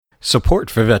Support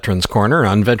for Veterans Corner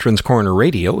on Veterans Corner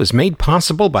Radio is made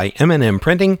possible by M&M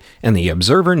Printing and the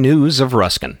Observer News of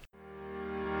Ruskin.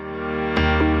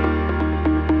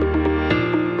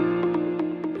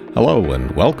 Hello and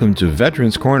welcome to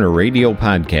Veterans Corner Radio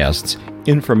Podcast's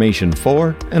information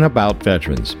for and about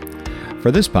veterans. For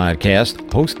this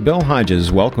podcast, host Bill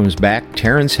Hodges welcomes back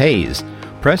Terrence Hayes,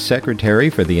 Press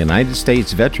Secretary for the United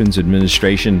States Veterans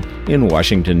Administration in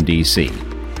Washington, D.C.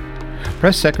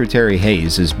 Press Secretary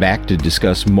Hayes is back to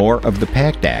discuss more of the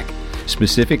PACT Act,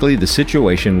 specifically the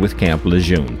situation with Camp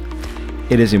Lejeune.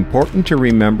 It is important to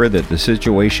remember that the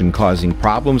situation causing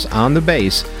problems on the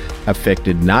base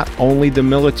affected not only the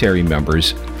military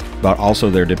members, but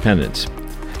also their dependents.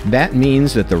 That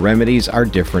means that the remedies are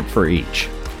different for each.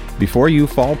 Before you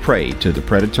fall prey to the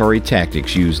predatory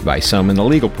tactics used by some in the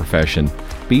legal profession,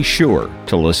 be sure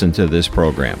to listen to this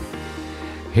program.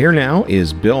 Here now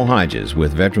is Bill Hodges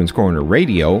with Veterans Corner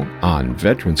Radio on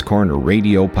Veterans Corner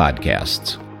Radio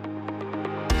Podcasts.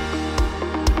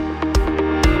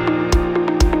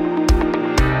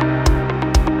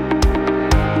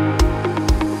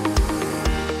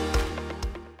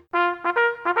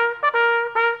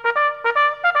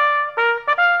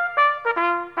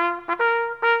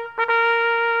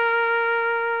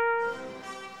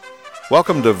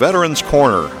 Welcome to Veterans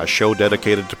Corner, a show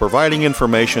dedicated to providing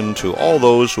information to all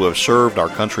those who have served our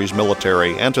country's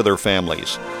military and to their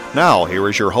families. Now, here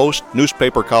is your host,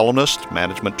 newspaper columnist,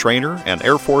 management trainer, and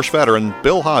Air Force veteran,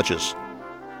 Bill Hodges.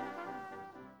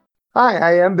 Hi,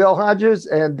 I am Bill Hodges,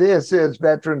 and this is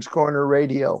Veterans Corner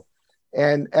Radio.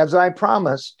 And as I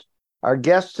promised, our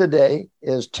guest today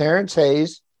is Terrence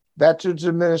Hayes, Veterans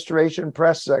Administration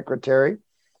Press Secretary,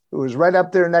 who is right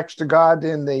up there next to God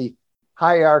in the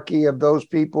hierarchy of those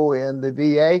people in the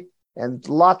VA, and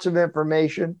lots of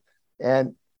information.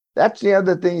 And that's the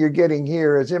other thing you're getting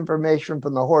here is information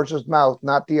from the horse's mouth,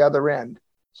 not the other end.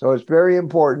 So it's very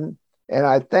important. And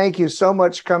I thank you so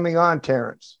much for coming on,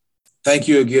 Terrence. Thank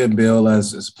you again, Bill.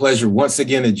 It's a pleasure once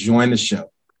again to join the show.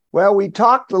 Well, we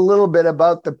talked a little bit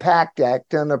about the PACT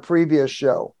Act on a previous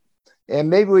show. And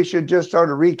maybe we should just sort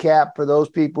of recap for those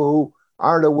people who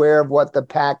aren't aware of what the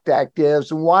PACT Act is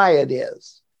and why it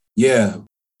is. Yeah.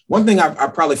 One thing I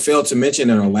probably failed to mention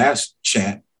in our last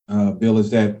chat, Bill, is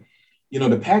that,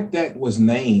 the PACT Act was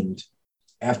named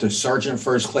after Sergeant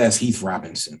First Class Heath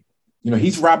Robinson.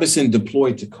 Heath Robinson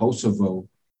deployed to Kosovo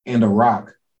and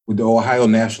Iraq with the Ohio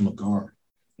National Guard.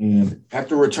 And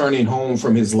after returning home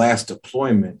from his last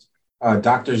deployment,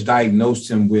 doctors diagnosed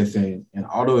him with an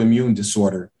autoimmune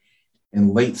disorder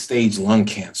and late-stage lung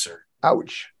cancer.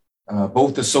 Ouch.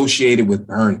 Both associated with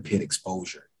burn pit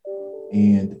exposure.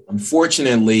 And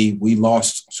unfortunately, we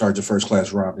lost Sergeant First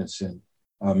Class Robinson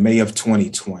May of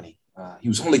 2020. He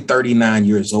was only 39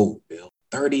 years old, Bill,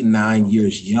 39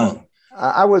 years young.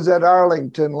 I was at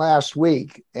Arlington last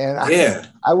week, and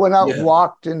I went out and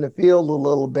walked in the field a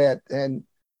little bit, and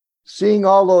seeing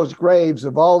all those graves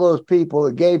of all those people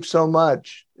that gave so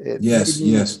much. It made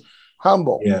me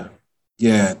humble.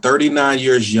 Yeah, 39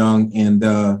 years young. And,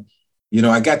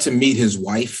 I got to meet his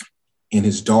wife and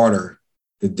his daughter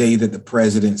the day that the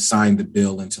president signed the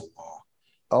bill into law.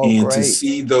 And great. To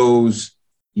see those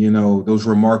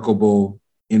remarkable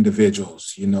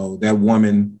individuals, that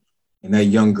woman and that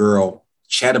young girl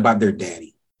chat about their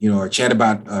daddy, or chat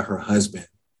about her husband.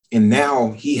 And now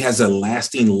he has a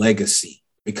lasting legacy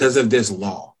because of this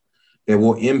law that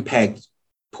will impact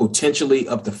potentially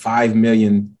up to 5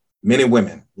 million men and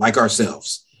women like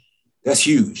ourselves. That's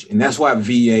huge. And that's why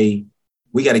VA,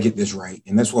 we got to get this right.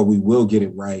 And that's why we will get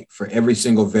it right for every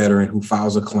single veteran who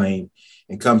files a claim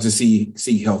and comes to see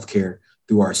healthcare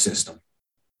through our system.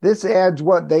 This adds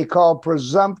what they call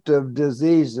presumptive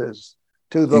diseases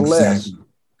to the list.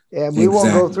 And we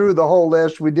won't go through the whole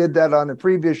list. We did that on the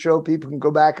previous show. People can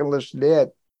go back and listen to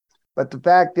it. But the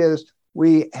fact is,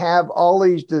 we have all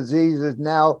these diseases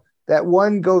now that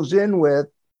one goes in with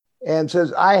and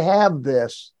says, I have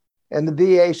this. And the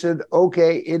VA said,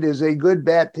 okay, it is a good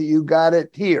bet that you got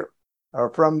it here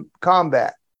or from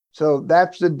combat. So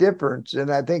that's the difference. And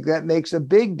I think that makes a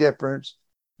big difference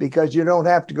because you don't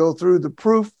have to go through the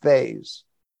proof phase.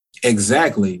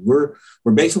 Exactly. We're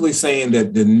basically saying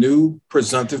that the new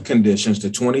presumptive conditions, the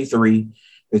 23,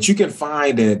 that you can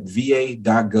find at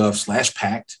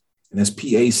va.gov/PACT, and that's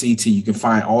PACT. You can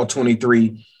find all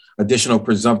 23 additional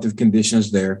presumptive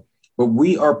conditions there. But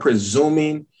we are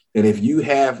presuming that if you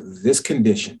have this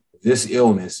condition, this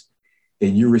illness,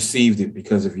 then you received it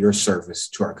because of your service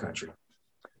to our country.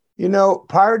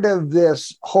 Part of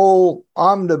this whole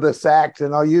Omnibus Act,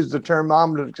 and I'll use the term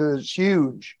omnibus because it's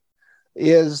huge,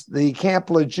 is the Camp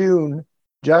Lejeune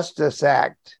Justice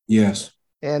Act. Yes.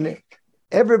 And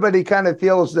everybody kind of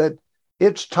feels that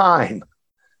it's time.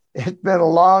 It's been a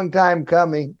long time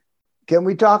coming. Can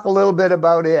we talk a little bit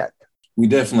about it? We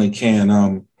definitely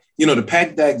can. The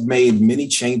PACT Act made many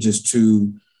changes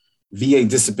to VA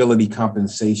disability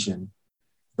compensation,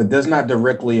 but does not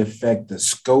directly affect the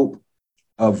scope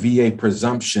of VA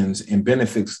presumptions and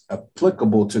benefits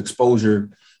applicable to exposure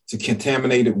to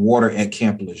contaminated water at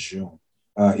Camp Lejeune.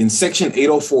 In Section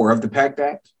 804 of the PACT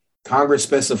Act, Congress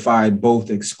specified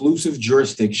both exclusive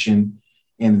jurisdiction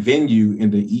and venue in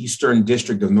the Eastern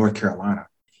District of North Carolina.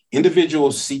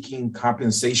 Individuals seeking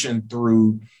compensation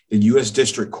through the U.S.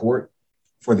 District Court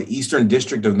for the Eastern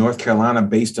District of North Carolina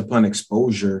based upon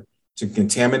exposure to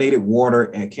contaminated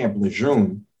water at Camp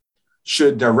Lejeune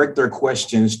should direct their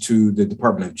questions to the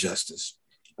Department of Justice.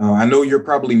 I know you're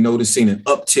probably noticing an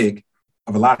uptick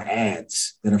of a lot of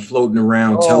ads that are floating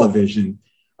around television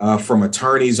from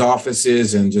attorneys'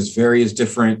 offices and just various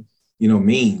different,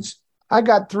 means. I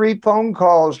got 3 phone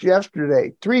calls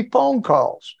yesterday, 3 phone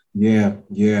calls. Yeah.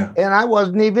 And I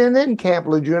wasn't even in Camp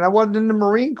Lejeune. I wasn't in the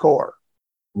Marine Corps.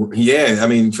 Yeah, I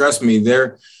mean, trust me,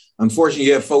 unfortunately,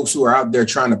 you have folks who are out there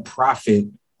trying to profit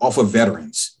off of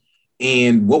veterans.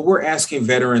 And what we're asking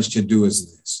veterans to do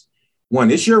is this. 1,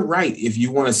 it's your right if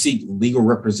you want to seek legal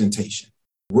representation.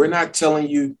 We're not telling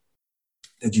you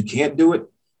that you can't do it,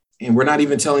 and we're not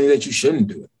even telling you that you shouldn't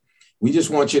do it. We just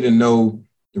want you to know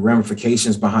the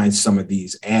ramifications behind some of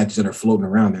these ads that are floating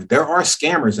around there. There are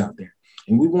scammers out there,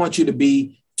 and we want you to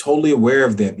be totally aware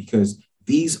of that because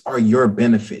these are your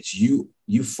benefits. You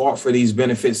fought for these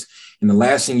benefits, and the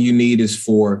last thing you need is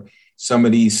for some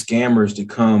of these scammers to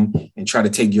come and try to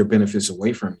take your benefits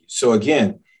away from you. So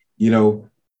again,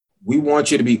 we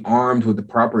want you to be armed with the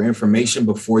proper information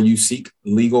before you seek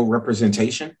legal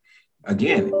representation.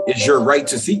 Again, it's your right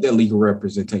to seek that legal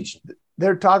representation.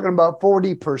 They're talking about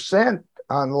 40%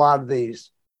 on a lot of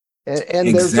these.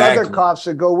 And there's other costs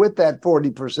that go with that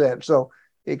 40%. So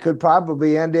it could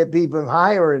probably end up even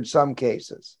higher in some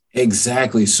cases.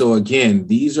 Exactly. So again,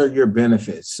 these are your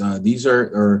benefits. These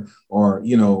are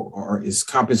is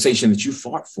compensation that you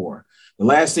fought for. The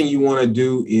last thing you want to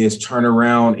do is turn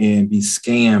around and be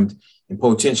scammed and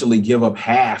potentially give up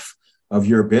half of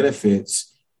your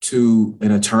benefits to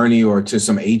an attorney or to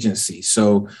some agency.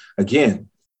 So again,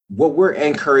 what we're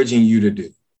encouraging you to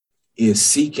do is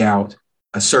seek out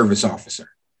a service officer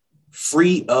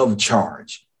free of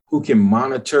charge who can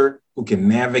monitor, who can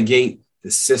navigate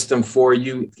the system for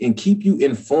you and keep you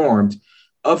informed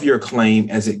of your claim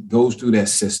as it goes through that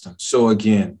system. So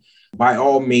again, by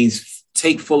all means,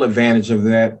 take full advantage of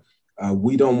that.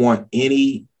 We don't want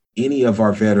any of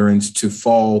our veterans to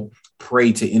fall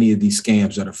prey to any of these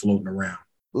scams that are floating around.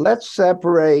 Let's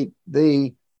separate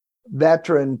the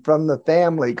veteran from the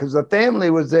family because the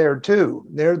family was there too.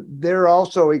 They're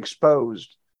also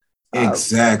exposed.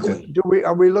 Exactly.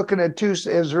 Are we looking at is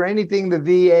there anything the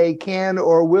VA can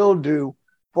or will do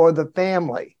for the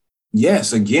family?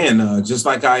 Yes. Again, just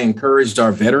like I encouraged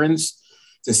our veterans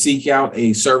to seek out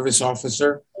a service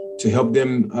officer to help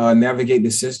them navigate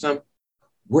the system,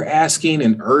 we're asking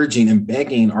and urging and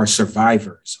begging our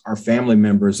survivors, our family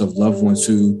members of loved ones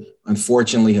who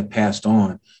unfortunately have passed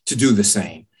on to do the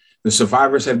same. The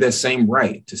survivors have that same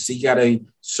right to seek out a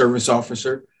service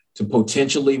officer to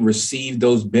potentially receive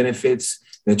those benefits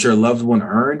that your loved one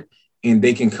earned, and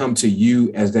they can come to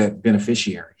you as that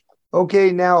beneficiary.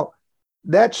 Okay, now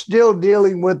that's still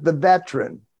dealing with the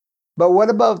veteran, but what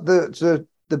about the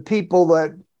people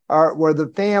that were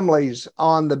the families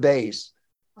on the base?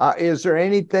 Is there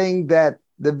anything that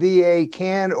the VA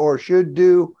can or should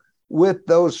do with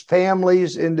those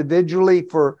families individually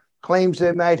for claims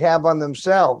they might have on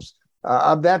themselves?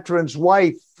 A veteran's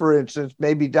wife, for instance,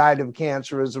 maybe died of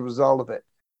cancer as a result of it.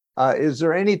 Is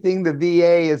there anything the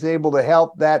VA is able to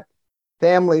help that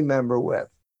family member with?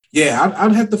 Yeah,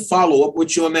 I'd have to follow up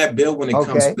with you on that, Bill, when it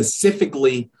comes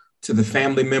specifically to the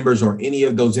family members or any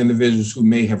of those individuals who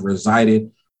may have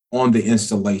resided on the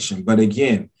installation. But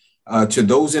again, to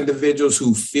those individuals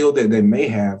who feel that they may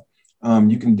have,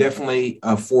 you can definitely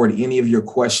forward any of your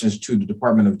questions to the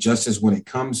Department of Justice when it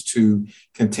comes to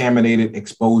contaminated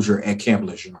exposure at Camp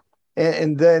Lejeune.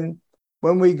 And then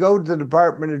when we go to the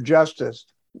Department of Justice,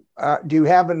 do you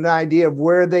have an idea of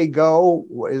where they go?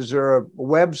 Is there a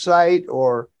website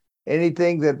or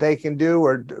anything that they can do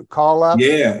or call up?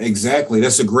 Yeah, exactly.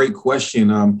 That's a great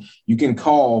question. You can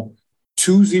call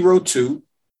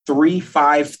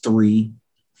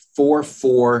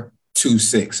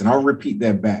 202-353-4426. And I'll repeat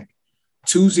that back.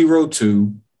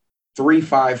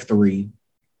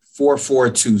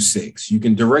 202-353-4426. You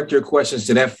can direct your questions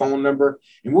to that phone number,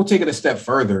 and we'll take it a step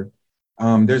further.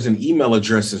 There's an email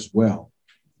address as well,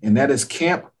 and that is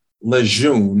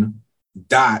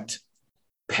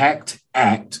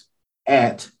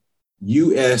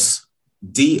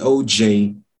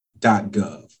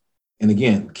camplejeune.pactact@usdoj.gov. And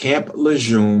again,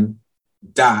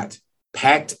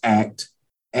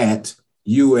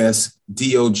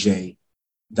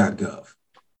 camplejeune.pactact@usdoj.gov.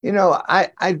 You know,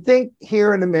 I think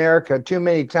here in America, too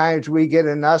many times we get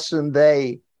an us and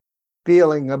they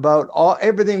feeling about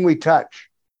everything we touch.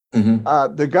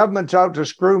 Mm-hmm. The government's out to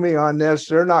screw me on this.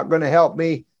 They're not going to help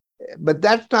me. But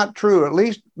that's not true. At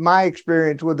least my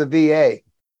experience with the VA.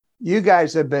 You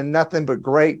guys have been nothing but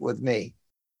great with me.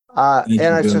 And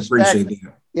I suspect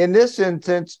in this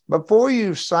instance, before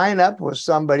you sign up with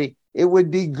somebody, it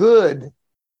would be good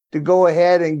to go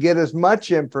ahead and get as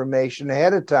much information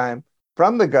ahead of time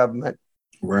from the government.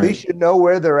 Right. We should know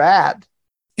where they're at.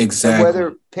 Exactly. And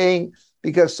whether paying,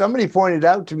 because somebody pointed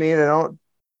out to me, and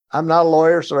I'm not a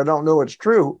lawyer, so I don't know it's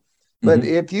true. But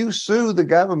if you sue the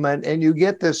government and you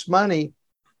get this money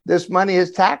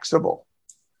is taxable.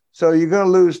 So you're going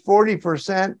to lose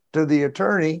 40% to the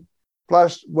attorney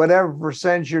plus whatever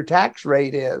percentage your tax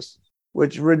rate is,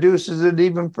 which reduces it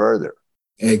even further.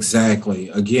 Exactly.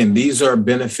 Again, these are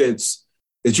benefits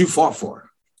that you fought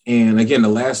for. And again, the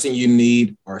last thing you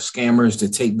need are scammers to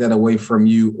take that away from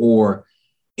you or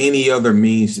any other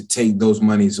means to take those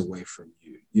monies away from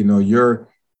you. You know, your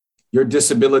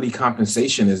disability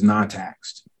compensation is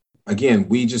non-taxed. Again,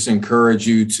 we just encourage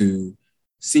you to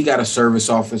seek out a service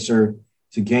officer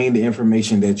to gain the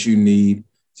information that you need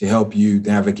to help you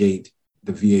navigate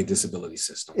the VA disability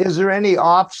system. Is there any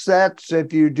offsets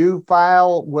if you do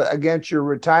file against your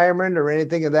retirement or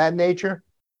anything of that nature?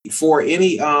 For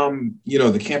any,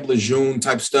 the Camp Lejeune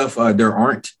type stuff, there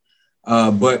aren't.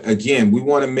 But again, we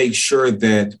want to make sure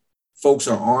that folks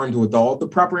are armed with all the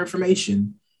proper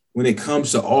information when it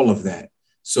comes to all of that.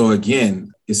 So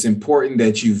again, it's important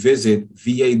that you visit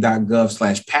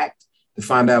va.gov/pact to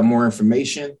find out more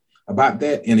information about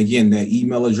that. And again, that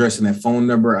email address and that phone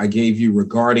number I gave you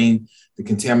regarding the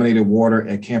contaminated water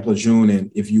at Camp Lejeune. And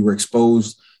if you were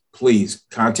exposed, please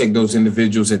contact those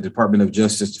individuals at the Department of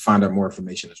Justice to find out more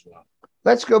information as well.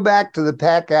 Let's go back to the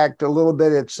PACT Act a little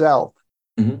bit itself.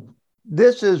 Mm-hmm.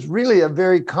 This is really a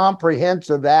very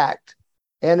comprehensive act,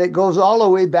 and it goes all the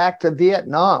way back to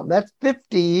Vietnam. That's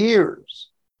 50 years.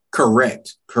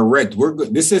 Correct. We're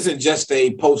good. This isn't just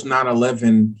a post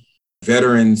 9/11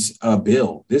 veterans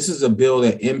bill. This is a bill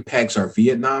that impacts our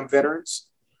Vietnam veterans,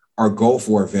 our Gulf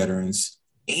War veterans,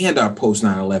 and our post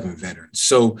 9/11 veterans.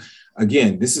 So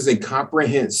again, this is a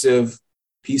comprehensive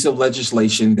piece of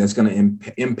legislation that's going to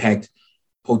impact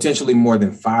potentially more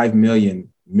than 5 million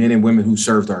men and women who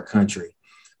served our country.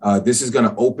 This is going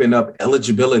to open up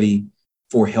eligibility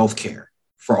for healthcare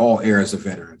for all eras of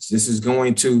veterans. This is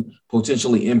going to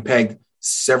potentially impact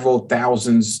several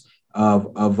thousands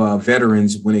of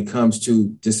veterans when it comes to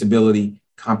disability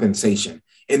compensation.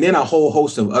 And then a whole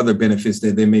host of other benefits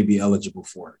that they may be eligible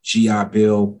for, GI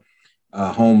Bill,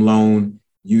 home loan,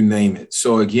 you name it.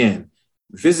 So again,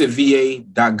 visit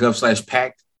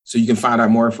va.gov/pact so you can find out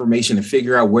more information and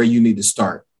figure out where you need to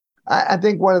start. I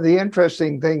think one of the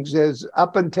interesting things is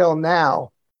up until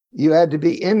now, you had to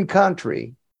be in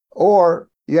country or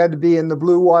you had to be in the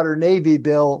Blue Water Navy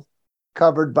bill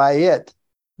covered by it.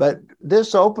 But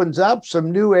this opens up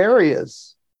some new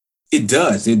areas. It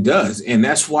does. And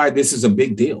that's why this is a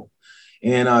big deal.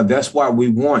 And that's why we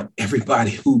want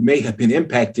everybody who may have been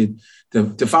impacted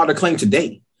to file their claim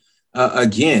today.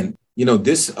 Again,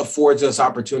 this affords us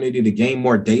opportunity to gain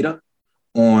more data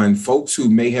on folks who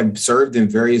may have served in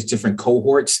various different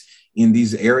cohorts in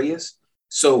these areas.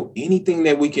 So anything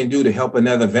that we can do to help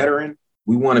another veteran,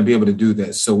 we want to be able to do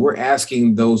that. So we're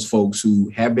asking those folks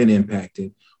who have been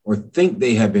impacted or think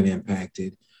they have been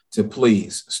impacted to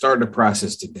please start the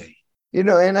process today.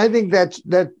 And I think that's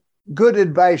good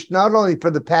advice, not only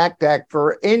for the PACT Act,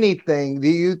 for anything that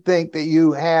you think that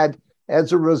you had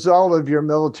as a result of your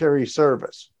military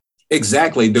service.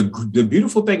 Exactly. The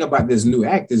beautiful thing about this new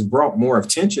act is brought more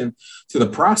attention to the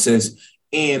process.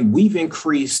 And we've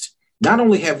increased, not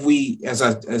only have we, as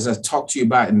I talked to you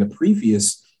about in the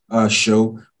previous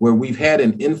show, where we've had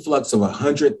an influx of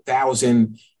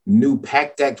 100,000 new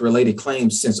PACT Act related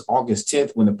claims since August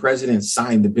 10th, when the president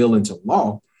signed the bill into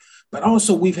law, but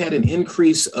also we've had an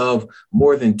increase of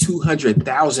more than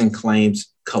 200,000 claims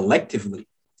collectively.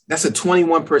 That's a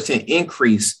 21%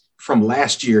 increase from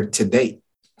last year to date.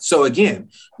 So again,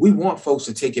 we want folks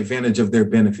to take advantage of their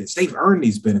benefits. They've earned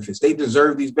these benefits. They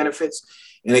deserve these benefits.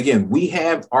 And again, we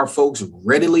have our folks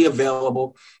readily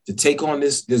available to take on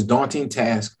this daunting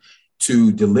task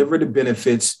to deliver the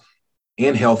benefits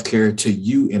and healthcare to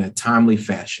you in a timely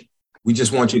fashion. We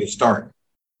just want you to start.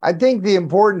 I think the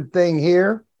important thing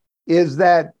here is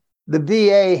that the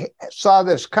VA saw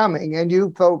this coming and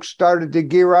you folks started to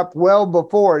gear up well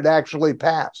before it actually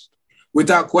passed.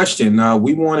 Without question.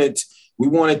 We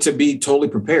wanted to be totally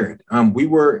prepared. We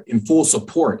were in full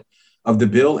support of the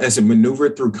bill as it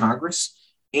maneuvered through Congress.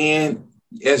 And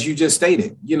as you just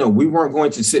stated, we weren't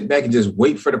going to sit back and just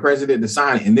wait for the president to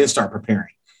sign it and then start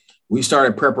preparing. We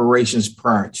started preparations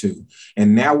prior to,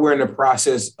 and now we're in the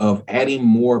process of adding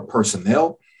more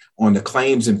personnel on the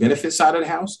claims and benefits side of the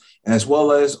house, as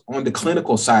well as on the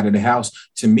clinical side of the house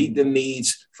to meet the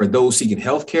needs for those seeking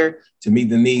healthcare, to meet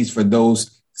the needs for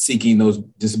those seeking those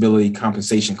disability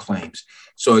compensation claims.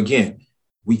 So again,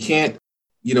 we can't,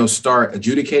 start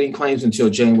adjudicating claims until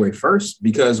January 1st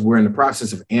because we're in the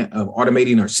process of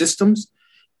automating our systems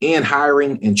and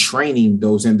hiring and training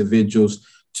those individuals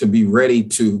to be ready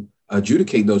to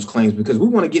adjudicate those claims because we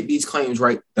want to get these claims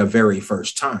right the very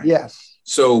first time. Yes.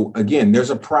 So again,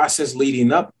 there's a process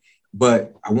leading up,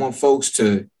 but I want folks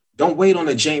to don't wait on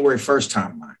the January 1st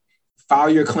timeline.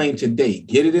 File your claim today,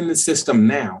 get it in the system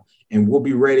now, and we'll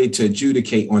be ready to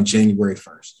adjudicate on January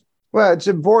 1st. Well, it's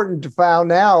important to file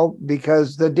now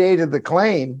because the date of the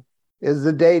claim is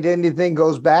the date anything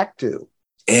goes back to.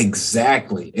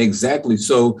 Exactly.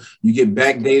 So you get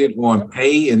backdated on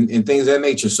pay and things of that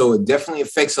nature. So it definitely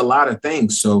affects a lot of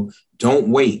things. So don't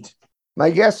wait. My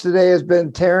guest today has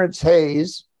been Terrence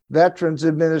Hayes, Veterans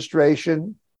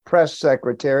Administration Press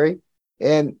Secretary.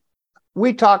 And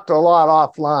we talked a lot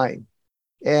offline.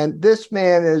 And this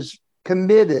man is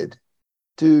committed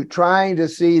to trying to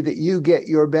see that you get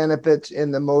your benefits in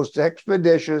the most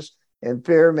expeditious and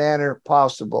fair manner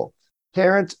possible.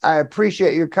 Terrence, I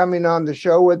appreciate you coming on the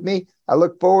show with me. I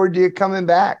look forward to you coming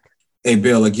back. Hey,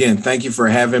 Bill, again, thank you for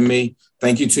having me.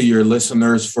 Thank you to your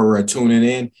listeners for tuning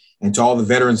in. And to all the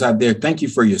veterans out there, thank you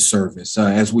for your service.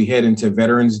 As we head into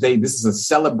Veterans Day, this is a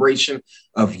celebration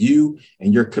of you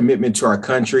and your commitment to our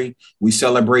country. We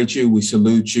celebrate you. We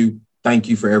salute you. Thank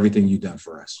you for everything you've done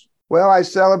for us. Well, I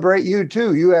celebrate you,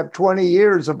 too. You have 20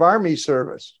 years of Army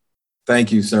service.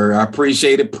 Thank you, sir. I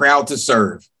appreciate it. Proud to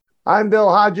serve. I'm Bill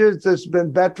Hodges. This has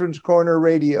been Veterans Corner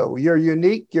Radio. You're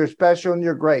unique, you're special, and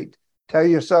you're great. Tell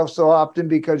yourself so often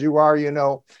because you are,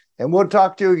 And we'll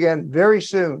talk to you again very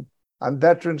soon on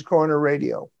Veterans Corner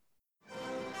Radio.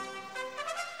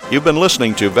 You've been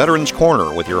listening to Veterans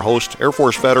Corner with your host, Air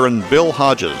Force veteran Bill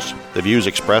Hodges. The views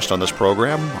expressed on this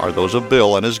program are those of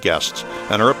Bill and his guests,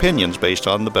 and are opinions based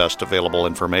on the best available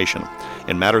information.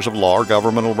 In matters of law or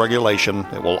governmental regulation,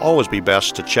 it will always be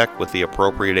best to check with the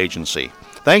appropriate agency.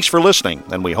 Thanks for listening,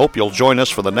 and we hope you'll join us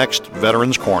for the next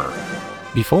Veterans Corner.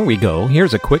 Before we go,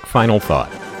 here's a quick final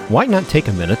thought. Why not take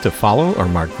a minute to follow or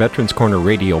mark Veterans Corner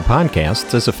Radio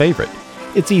podcasts as a favorite?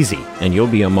 It's easy, and you'll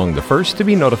be among the first to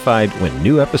be notified when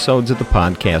new episodes of the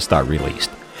podcast are released.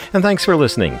 And thanks for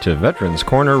listening to Veterans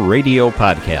Corner Radio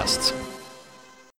Podcasts.